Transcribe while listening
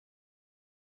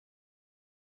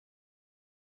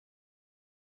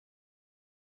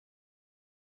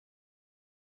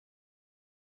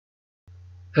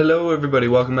Hello everybody,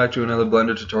 welcome back to another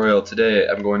Blender tutorial. Today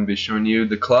I'm going to be showing you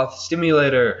the cloth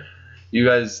simulator. You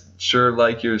guys sure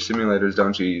like your simulators,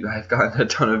 don't you? I've gotten a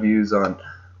ton of views on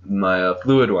my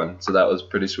fluid one, so that was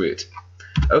pretty sweet.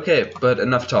 Okay, but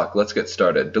enough talk, let's get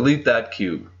started. Delete that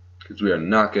cube, because we are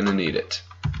not going to need it.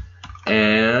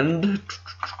 And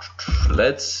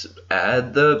let's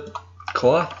add the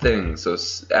cloth thing. So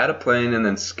add a plane and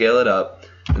then scale it up,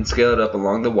 and scale it up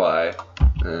along the Y,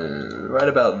 right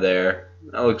about there.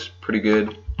 That looks pretty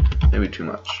good. Maybe too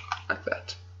much, like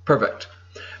that. Perfect.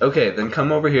 Okay, then come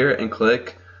over here and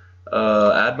click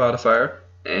Add Modifier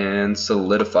and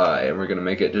Solidify, and we're going to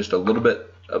make it just a little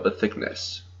bit of a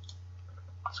thickness.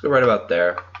 Let's go right about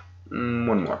there.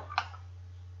 One more.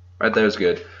 Right there is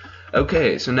good.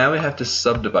 Okay, so now we have to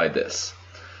subdivide this.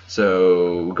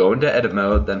 So go into Edit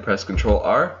Mode, then press Control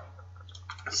R,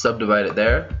 subdivide it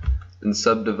there, then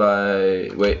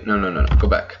subdivide. Wait, no. Go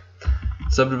back.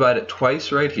 Subdivide it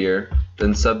twice right here,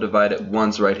 then subdivide it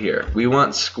once right here. We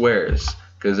want squares,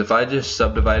 because if I just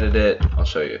subdivided it, I'll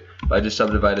show you. If I just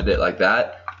subdivided it like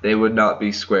that, they would not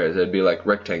be squares. They'd be like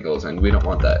rectangles, and we don't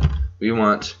want that. We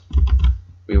want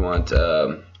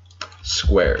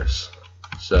squares.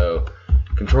 So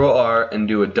Control R and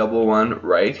do a double one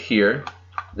right here,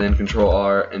 then Control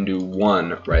R and do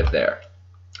one right there.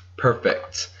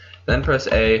 Perfect. Then press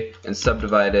A and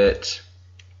subdivide it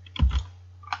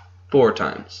 4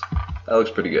 times. That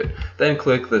looks pretty good. Then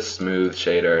click the smooth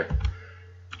shader.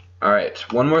 Alright,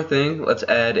 one more thing. Let's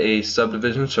add a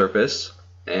subdivision surface,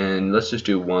 and let's just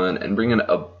do one and bring it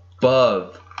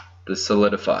above the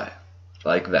solidify,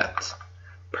 like that.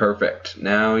 Perfect.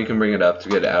 Now you can bring it up to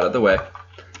get it out of the way.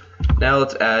 Now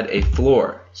let's add a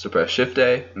floor. So press Shift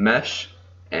A, Mesh,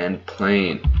 and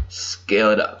Plane.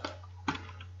 Scale it up.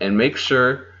 And make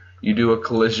sure you do a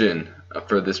collision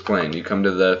for this plane. You come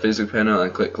to the physics panel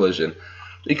and click collision,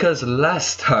 because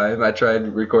last time I tried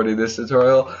recording this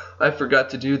tutorial I forgot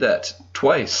to do that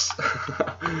twice.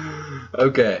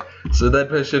 Okay, so then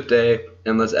press Shift A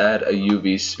and let's add a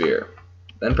UV sphere.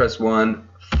 Then press 1,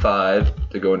 5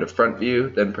 to go into front view,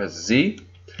 then press Z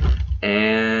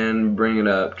and bring it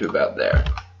up to about there.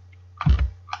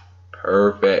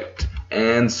 Perfect.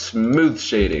 And smooth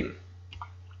shading.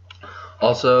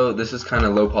 Also, this is kind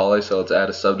of low poly, so let's add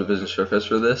a subdivision surface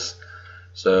for this.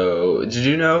 So, did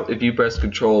you know if you press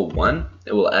Control 1,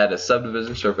 it will add a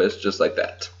subdivision surface just like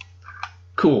that?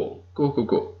 Cool.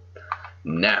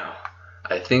 Now,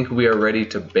 I think we are ready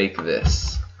to bake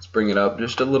this. Let's bring it up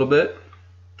just a little bit.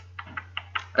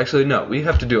 Actually, no, we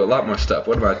have to do a lot more stuff.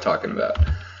 What am I talking about?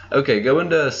 Okay, go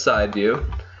into side view,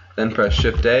 then press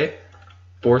Shift A,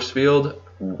 force field,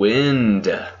 wind.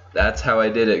 That's how I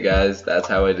did it, guys. That's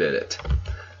how I did it.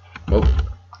 Oh,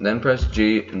 then press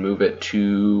G and move it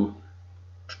to,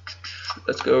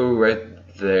 let's go right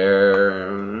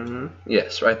there.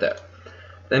 Yes, right there.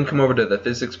 Then come over to the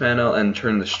physics panel and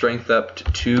turn the strength up to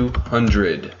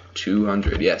 200.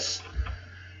 200, yes.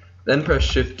 Then press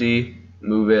Shift D,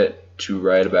 move it to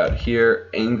right about here,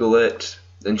 angle it,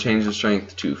 then change the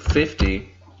strength to 50,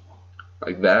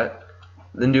 like that.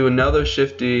 Then do another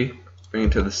Shift D, bring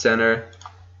it to the center,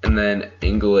 and then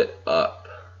angle it up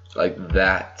like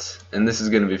that, and this is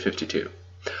going to be 52.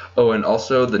 Oh, and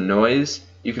also the noise,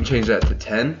 you can change that to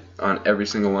 10 on every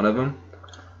single one of them.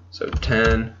 So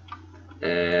 10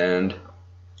 and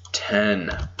 10,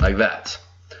 like that.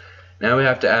 Now we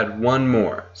have to add one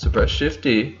more, so press Shift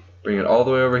D, bring it all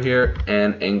the way over here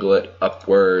and angle it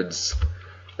upwards.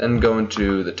 Then go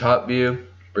into the top view,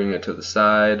 bring it to the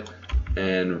side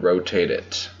and rotate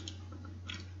it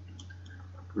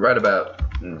right about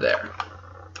there.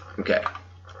 Okay,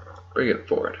 bring it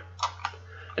forward.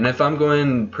 And if I'm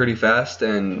going pretty fast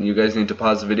and you guys need to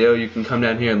pause the video, you can come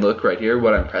down here and look right here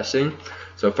what I'm pressing.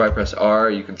 So if I press R,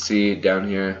 you can see down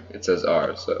here it says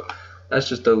R. So that's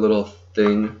just a little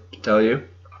thing to tell you.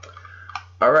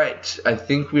 Alright, I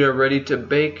think we are ready to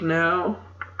bake now.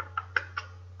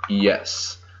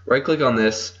 Yes. Right click on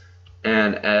this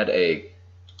and add a,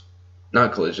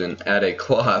 not collision, add a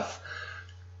cloth.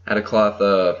 Add a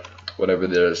cloth, whatever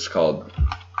that is called,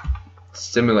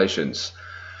 simulations.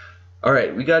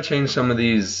 Alright, we gotta change some of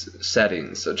these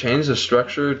settings. So change the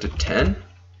structure to 10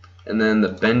 and then the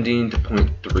bending to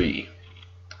 0.3.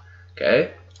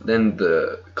 Okay, then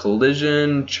the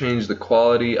collision, change the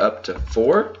quality up to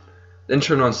 4, then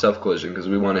turn on self collision because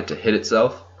we want it to hit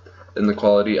itself, then the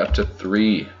quality up to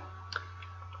 3.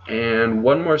 And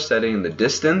one more setting, the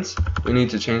distance, we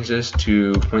need to change this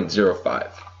to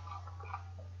 0.05.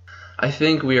 I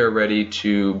think we are ready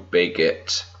to bake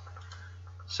it.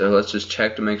 So let's just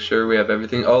check to make sure we have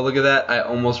everything. Oh, look at that. I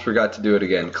almost forgot to do it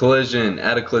again. Collision.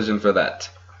 Add a collision for that.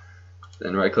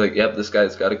 Then right click, yep, this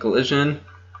guy's got a collision.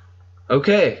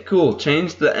 Okay, cool.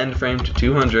 Change the end frame to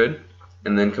 200,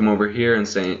 and then come over here and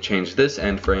say change this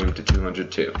end frame to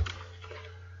 200 too.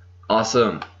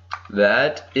 Awesome.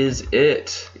 That is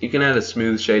it. You can add a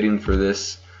smooth shading for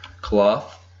this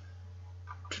cloth.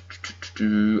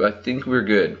 I think we're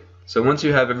good. So once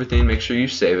you have everything, make sure you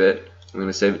save it. I'm going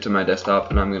to save it to my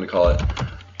desktop, and I'm going to call it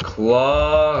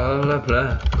Cloth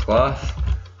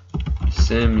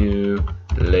Simulator.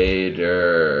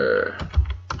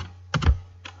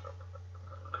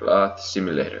 Cloth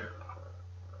Simulator.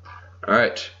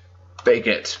 Alright, bake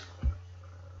it.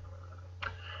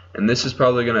 And this is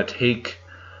probably going to take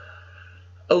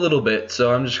a little bit,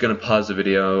 so I'm just going to pause the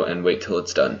video and wait till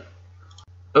it's done.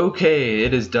 Okay,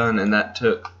 it is done, and that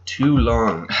took too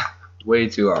long. Way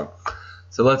too long.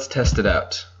 So let's test it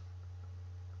out.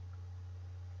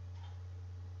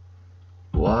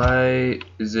 Why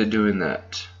is it doing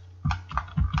that?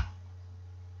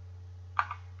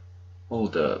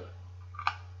 Hold up.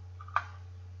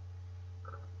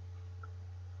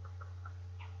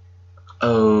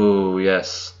 Oh,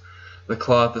 yes. The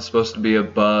cloth is supposed to be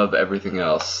above everything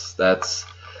else. That's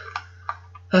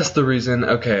the reason.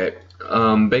 Okay,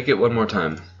 bake it one more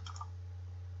time.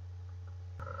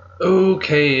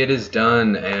 Okay, it is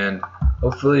done, and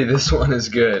hopefully this one is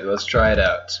good. Let's try it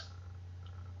out.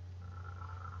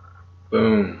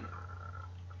 Boom.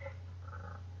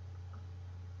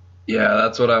 Yeah,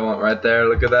 that's what I want right there.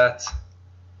 Look at that.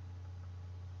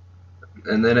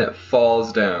 And then it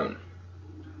falls down.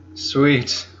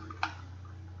 Sweet.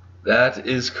 That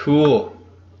is cool.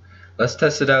 Let's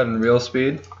test it out in real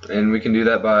speed, and we can do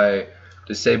that by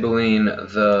disabling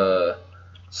the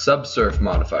subsurf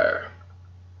modifier.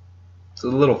 It's a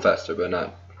little faster, but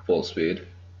not full speed.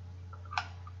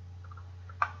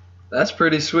 That's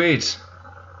pretty sweet.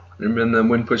 And then the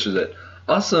wind pushes it.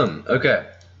 Awesome. Okay.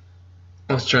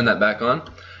 Let's turn that back on.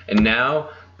 And now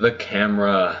the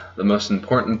camera, the most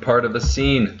important part of the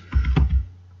scene.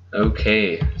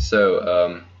 Okay.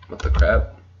 So, what the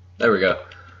crap? There we go.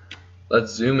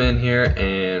 Let's zoom in here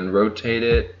and rotate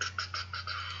it.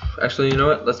 Actually, you know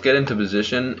what? Let's get into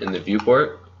position in the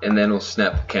viewport, and then we'll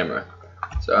snap the camera.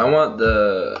 So I want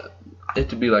it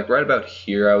to be like right about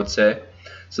here, I would say.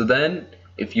 So then,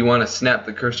 if you want to snap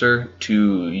the cursor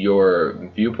to your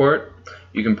viewport,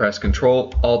 you can press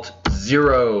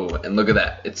Control-Alt-0, and look at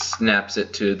that. It snaps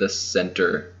it to the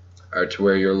center, or to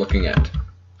where you're looking at.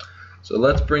 So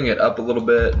let's bring it up a little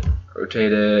bit,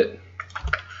 rotate it.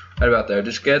 Right about there.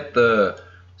 Just get the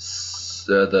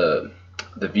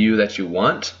view that you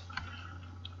want,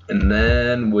 and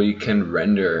then we can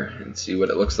render and see what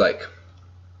it looks like.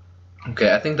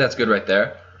 Okay, I think that's good right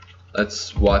there.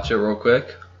 Let's watch it real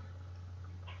quick.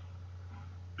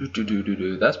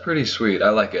 That's pretty sweet. I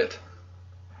like it.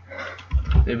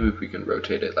 Maybe if we can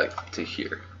rotate it like to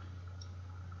here.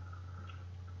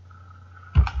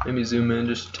 Maybe zoom in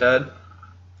just a tad.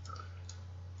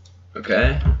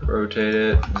 Okay, rotate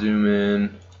it, zoom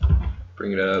in,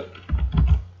 bring it up.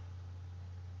 I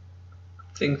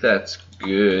think that's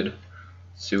good.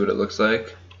 Let's see what it looks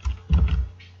like.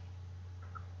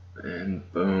 And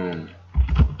boom.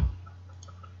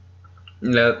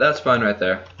 Yeah, that's fine right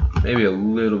there. Maybe a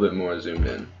little bit more zoomed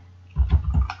in.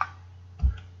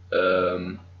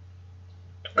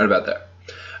 Right about there.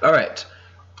 Alright,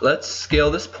 let's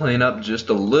scale this plane up just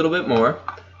a little bit more,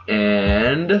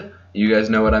 and you guys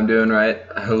know what I'm doing, right?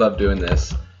 I love doing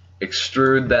this.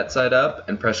 Extrude that side up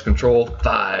and press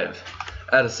Control-5.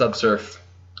 Add a subsurf.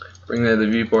 Bring the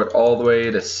viewport all the way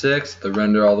to 6, the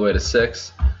render all the way to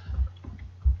 6.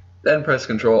 Then press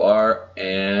Control-R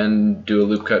and do a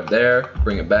loop cut there.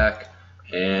 Bring it back,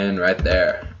 and right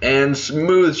there. And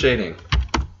smooth shading.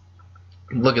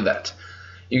 Look at that.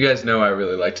 You guys know I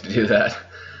really like to do that.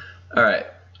 Alright,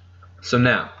 so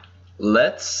now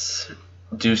let's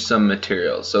do some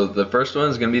materials. So the first one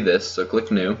is going to be this, so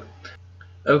click New.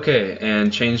 Okay,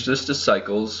 and change this to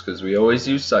cycles, because we always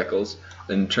use cycles.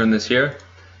 Then turn this here,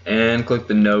 and click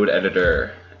the node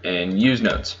editor, and use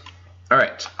nodes.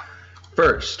 Alright,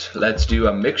 first, let's do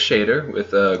a mix shader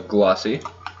with a glossy.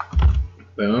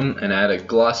 Boom, and add a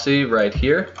glossy right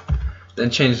here. Then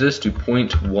change this to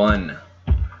 0.1.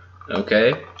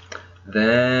 Okay,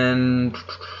 then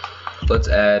let's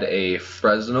add a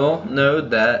Fresnel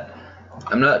node that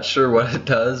I'm not sure what it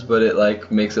does, but it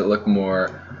like makes it look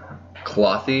more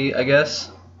clothy, I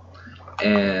guess.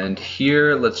 And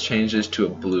here, let's change this to a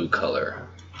blue color.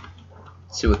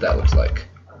 Let's see what that looks like.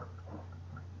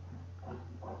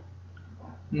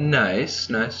 Nice,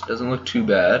 nice. Doesn't look too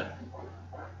bad.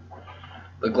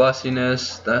 The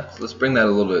glossiness, let's bring that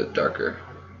a little bit darker.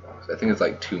 I think it's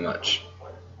like too much.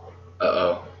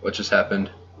 Uh-oh. what just happened?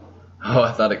 Oh,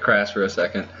 I thought it crashed for a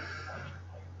second.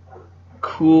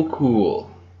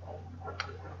 Cool.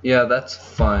 Yeah, that's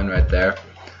fine right there.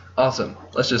 Awesome.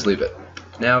 Let's just leave it.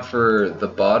 Now for the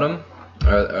bottom,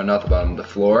 or not the bottom, the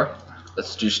floor.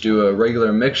 Let's just do a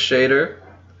regular mix shader.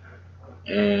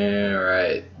 And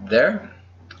right there.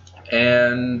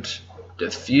 And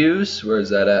diffuse. Where is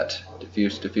that at?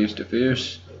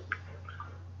 Diffuse.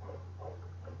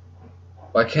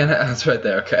 Why can't I? That's right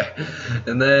there. Okay.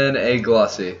 And then a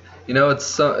glossy. You know, it's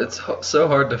so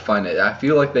hard to find it. I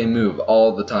feel like they move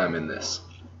all the time in this.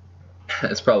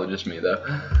 It's probably just me though.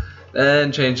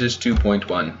 Then change this to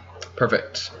 0.1.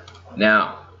 Perfect.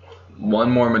 Now, one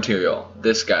more material.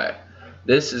 This guy.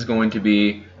 This is going to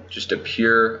be just a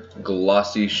pure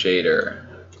glossy shader.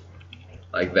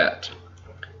 Like that.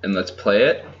 And let's play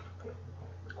it.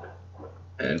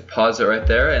 And pause it right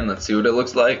there and let's see what it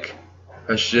looks like.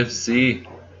 Press Shift Z.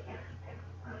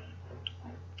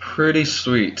 Pretty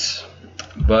sweet.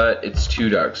 But it's too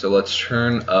dark. So let's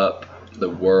turn up the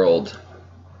world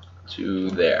to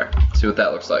there. See what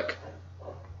that looks like.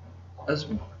 That's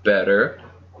better.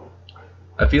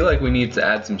 I feel like we need to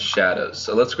add some shadows.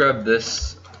 So let's grab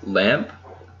this lamp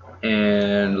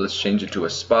and let's change it to a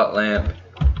spot lamp.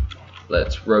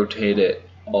 Let's rotate it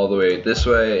all the way this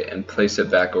way and place it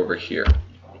back over here.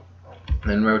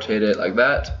 And rotate it like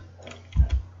that.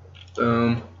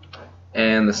 Boom.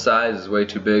 And the size is way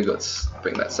too big. Let's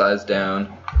bring that size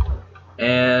down.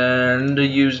 And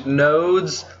use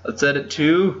nodes. Let's set it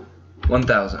to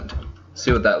 1000.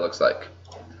 See what that looks like.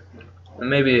 And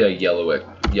maybe a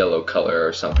yellow color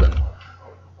or something.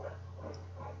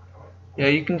 Yeah,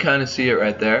 you can kind of see it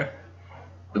right there.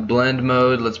 The blend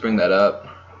mode, let's bring that up.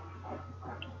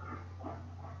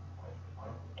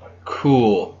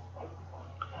 Cool.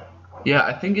 Yeah,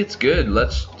 I think it's good.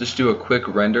 Let's just do a quick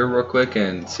render real quick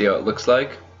and see how it looks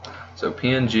like. So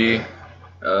PNG,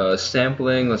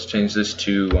 sampling, let's change this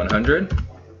to 100.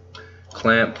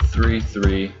 Clamp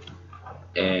 3.3,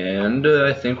 and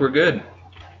I think we're good.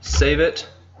 Save it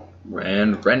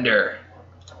and render.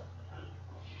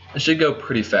 It should go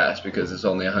pretty fast because it's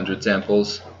only 100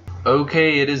 samples.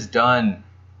 Okay, it is done.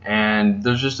 And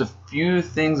there's just a few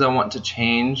things I want to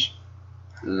change,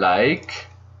 like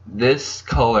this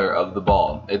color of the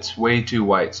ball. It's way too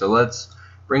white, so let's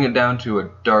bring it down to a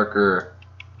darker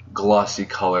glossy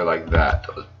color like that.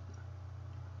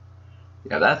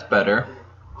 Yeah, that's better.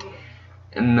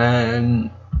 And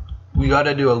then we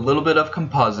gotta do a little bit of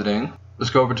compositing. Let's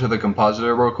go over to the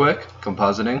compositor real quick.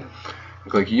 Compositing.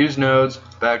 Click use nodes,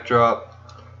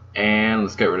 backdrop, and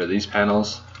let's get rid of these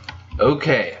panels.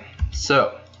 Okay,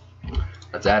 so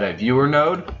let's add a viewer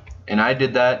node. And I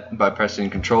did that by pressing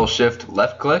Control Shift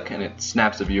left click, and it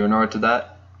snaps a viewer node to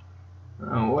that.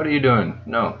 Oh, what are you doing?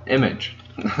 No, image.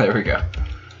 There we go.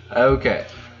 Okay,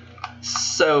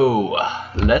 so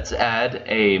let's add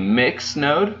a mix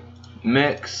node.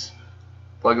 Mix.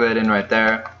 Plug that in right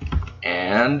there.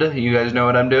 And you guys know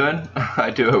what I'm doing?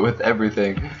 I do it with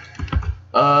everything.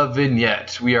 A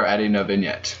vignette. We are adding a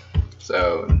vignette.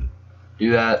 So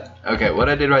do that. Okay, what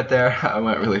I did right there, I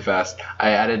went really fast.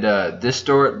 I added a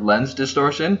distort lens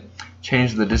distortion,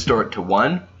 changed the distort to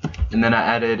 1, and then I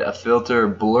added a filter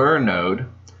blur node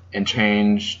and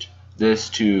changed this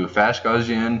to fast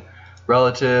Gaussian,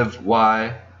 relative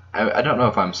Y. I don't know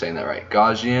if I'm saying that right.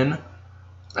 Gaussian.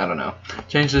 I don't know.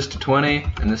 Change this to 20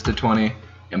 and this to 20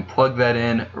 and plug that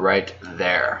in right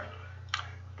there.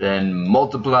 Then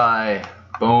multiply.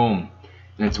 Boom.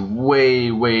 And it's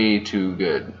way too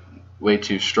good. Way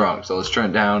too strong. So let's turn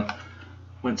it down.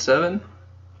 0.7?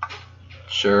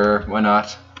 Sure, why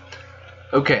not?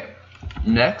 Okay.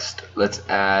 Next, let's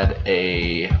add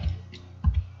a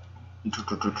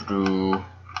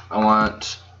I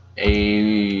want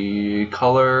a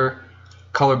color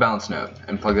balance node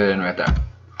and plug that in right there.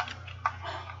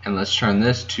 And let's turn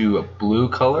this to a blue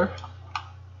color.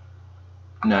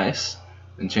 Nice.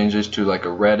 And change this to like a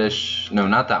reddish, no,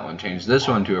 not that one, change this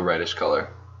one to a reddish color.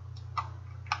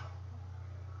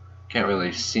 Can't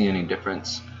really see any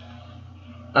difference.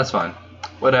 That's fine.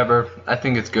 Whatever. I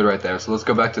think it's good right there. So let's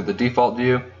go back to the default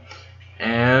view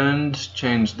and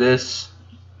change this.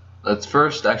 Let's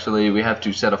first, actually, we have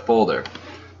to set a folder.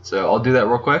 So I'll do that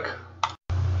real quick.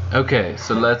 Okay,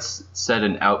 so let's set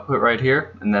an output right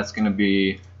here, and that's going to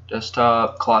be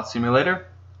desktop cloth simulator.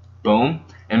 Boom.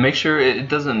 And make sure it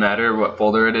doesn't matter what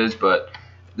folder it is, but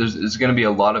there's going to be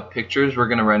a lot of pictures. We're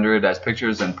going to render it as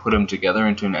pictures and put them together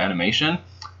into an animation.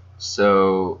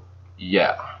 So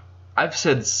yeah, I've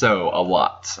said so a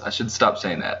lot. I should stop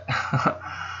saying that.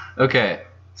 Okay,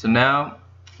 so now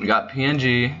we got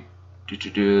PNG.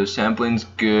 Sampling's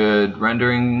good.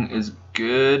 Rendering is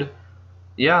good.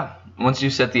 yeah, once you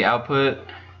set the output,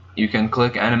 you can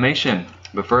click animation.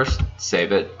 But first,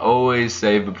 save it. Always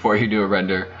save before you do a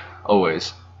render.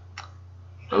 Always.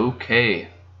 Okay.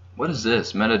 What is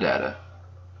this? Metadata.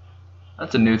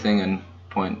 That's a new thing in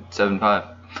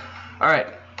 0.75. Alright.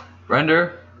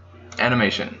 Render.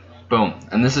 Animation. Boom.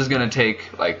 And this is going to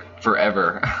take like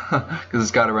forever. Because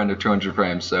it's got to render 200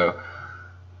 frames. So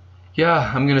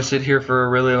yeah, I'm going to sit here for a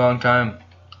really long time.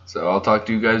 So I'll talk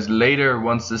to you guys later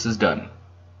once this is done.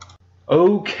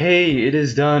 Okay, it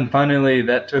is done. Finally,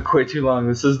 that took way too long.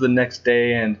 This is the next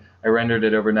day, and I rendered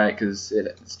it overnight because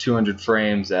it's 200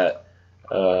 frames at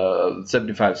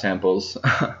 75 samples.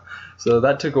 So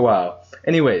that took a while.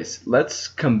 Anyways, let's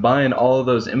combine all of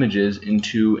those images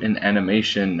into an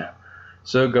animation.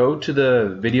 So go to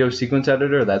the video sequence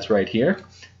editor, that's right here,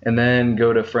 and then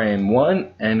go to frame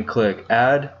 1 and click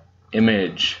add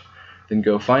image. Then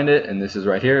go find it, and this is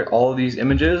right here. All of these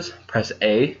images, press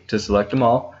A to select them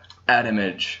all. Add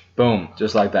image. Boom,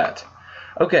 just like that.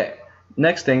 Okay,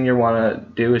 next thing you want to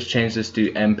do is change this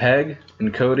to MPEG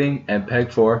encoding,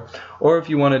 MPEG-4, or if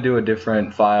you want to do a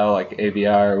different file like AVI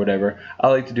or whatever, I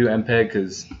like to do MPEG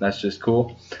because that's just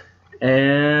cool.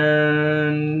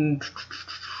 And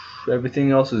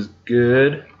everything else is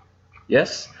good.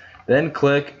 Yes. Then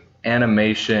click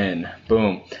animation.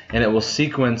 Boom, and it will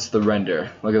sequence the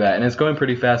render. Look at that, and it's going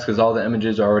pretty fast because all the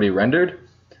images are already rendered.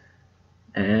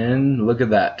 And look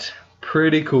at that.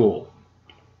 Pretty cool.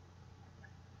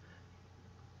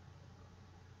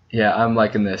 Yeah, I'm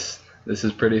liking this. This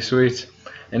is pretty sweet.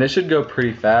 And it should go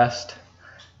pretty fast.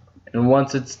 And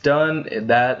once it's done,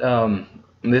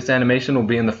 this animation will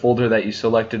be in the folder that you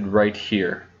selected right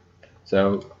here.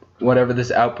 So whatever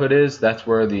this output is, that's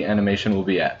where the animation will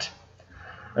be at.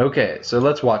 Okay, so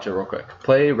let's watch it real quick.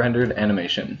 Play rendered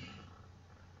animation.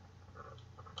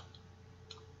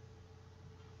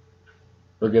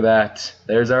 Look at that.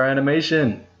 There's our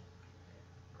animation.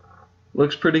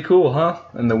 Looks pretty cool, huh?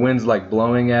 And the wind's like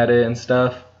blowing at it and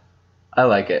stuff. I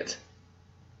like it.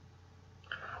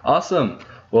 Awesome.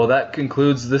 Well, that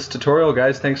concludes this tutorial,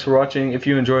 guys. Thanks for watching. If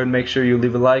you enjoyed, make sure you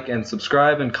leave a like and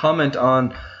subscribe and comment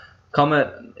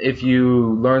if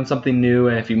you learned something new,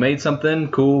 and if you made something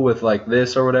cool with like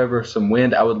this or whatever, some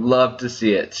wind. I would love to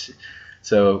see it.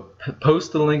 So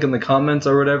post the link in the comments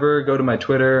or whatever. Go to my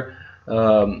Twitter.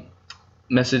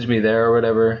 Message me there or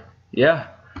whatever. Yeah,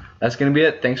 that's gonna be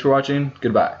it. Thanks for watching.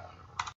 Goodbye.